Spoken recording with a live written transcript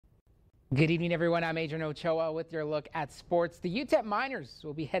Good evening, everyone. I'm Adrian Ochoa with your look at sports. The UTEP Miners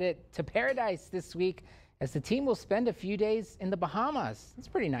will be headed to paradise this week as the team will spend a few days in the Bahamas. It's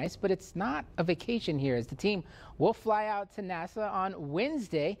pretty nice, but it's not a vacation here as the team will fly out to NASA on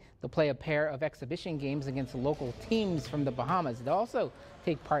Wednesday. They'll play a pair of exhibition games against local teams from the Bahamas. They'll also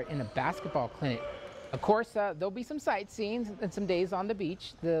take part in a basketball clinic. Of course, there'll be some sightseeing and some days on the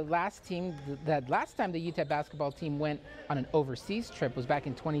beach. The last time the UTEP basketball team went on an overseas trip was back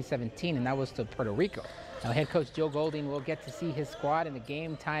in 2017, and that was to Puerto Rico. Now, head coach Joe Golding will get to see his squad in a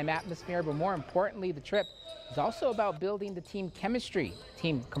game-time atmosphere, but more importantly, the trip is also about building the team chemistry. The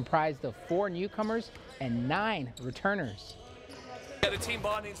team comprised of 4 newcomers and 9 returners. Yeah, the team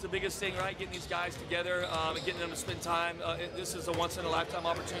bonding is the biggest thing, right? Getting these guys together and getting them to spend time. This is a once-in-a-lifetime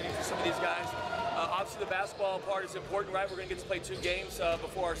opportunity for some of these guys. Obviously, the basketball part is important, right? We're going to get to play 2 games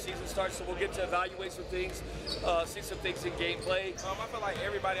before our season starts, so we'll get to evaluate some things, see some things in gameplay. I feel like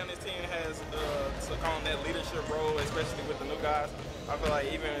everybody on this team has took on that leadership role, especially with the new guys. I feel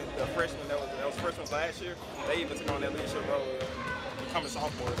like even the freshmen that was freshmen last year, they even took on that leadership role becoming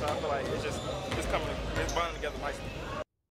sophomores. So I feel like it's bonding together nicely.